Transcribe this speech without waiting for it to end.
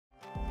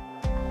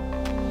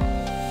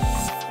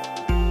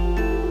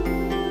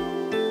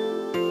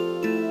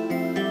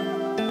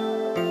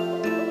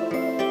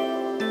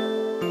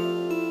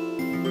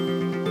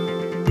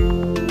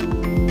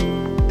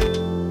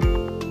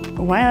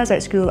While I was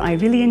at school, I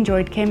really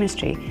enjoyed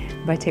chemistry,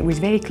 but it was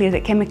very clear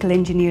that chemical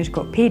engineers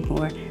got paid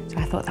more, so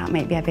I thought that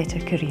might be a better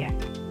career.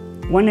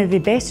 One of the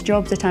best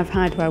jobs that I've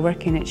had while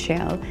working at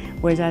Shell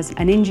was as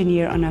an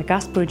engineer on a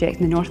gas project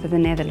in the north of the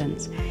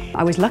Netherlands.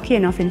 I was lucky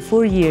enough in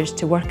 4 years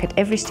to work at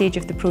every stage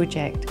of the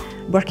project,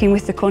 working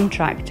with the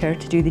contractor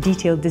to do the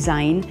detailed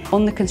design,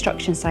 on the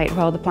construction site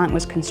while the plant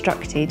was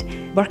constructed,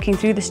 working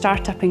through the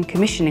start-up and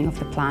commissioning of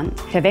the plant,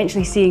 to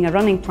eventually seeing a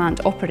running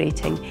plant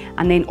operating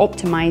and then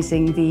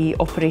optimising the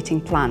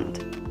operating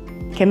plant.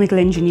 Chemical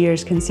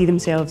engineers can see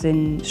themselves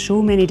in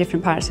so many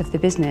different parts of the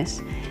business.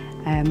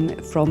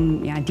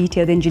 From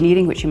detailed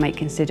engineering, which you might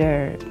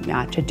consider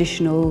a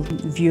traditional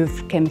view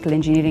of chemical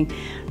engineering,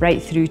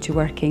 right through to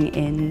working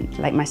in,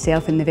 like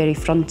myself, in the very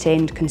front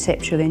end,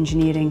 conceptual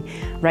engineering,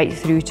 right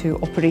through to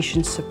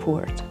operations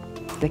support.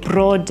 The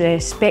broad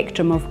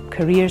spectrum of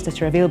careers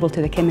that are available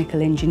to the chemical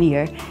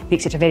engineer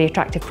makes it a very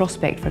attractive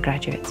prospect for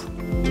graduates.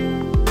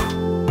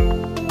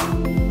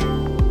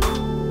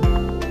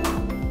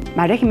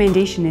 My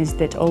recommendation is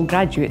that all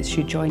graduates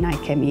should join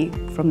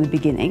iChemE from the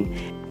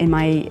beginning. In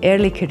my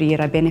early career,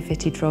 I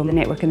benefited from the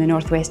network in the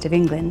northwest of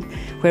England,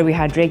 where we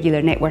had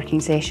regular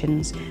networking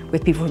sessions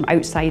with people from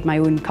outside my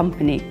own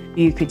company.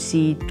 You could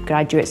see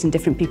graduates and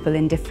different people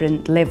in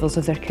different levels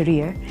of their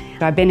career.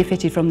 I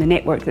benefited from the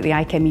network that the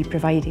iChemE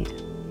provided.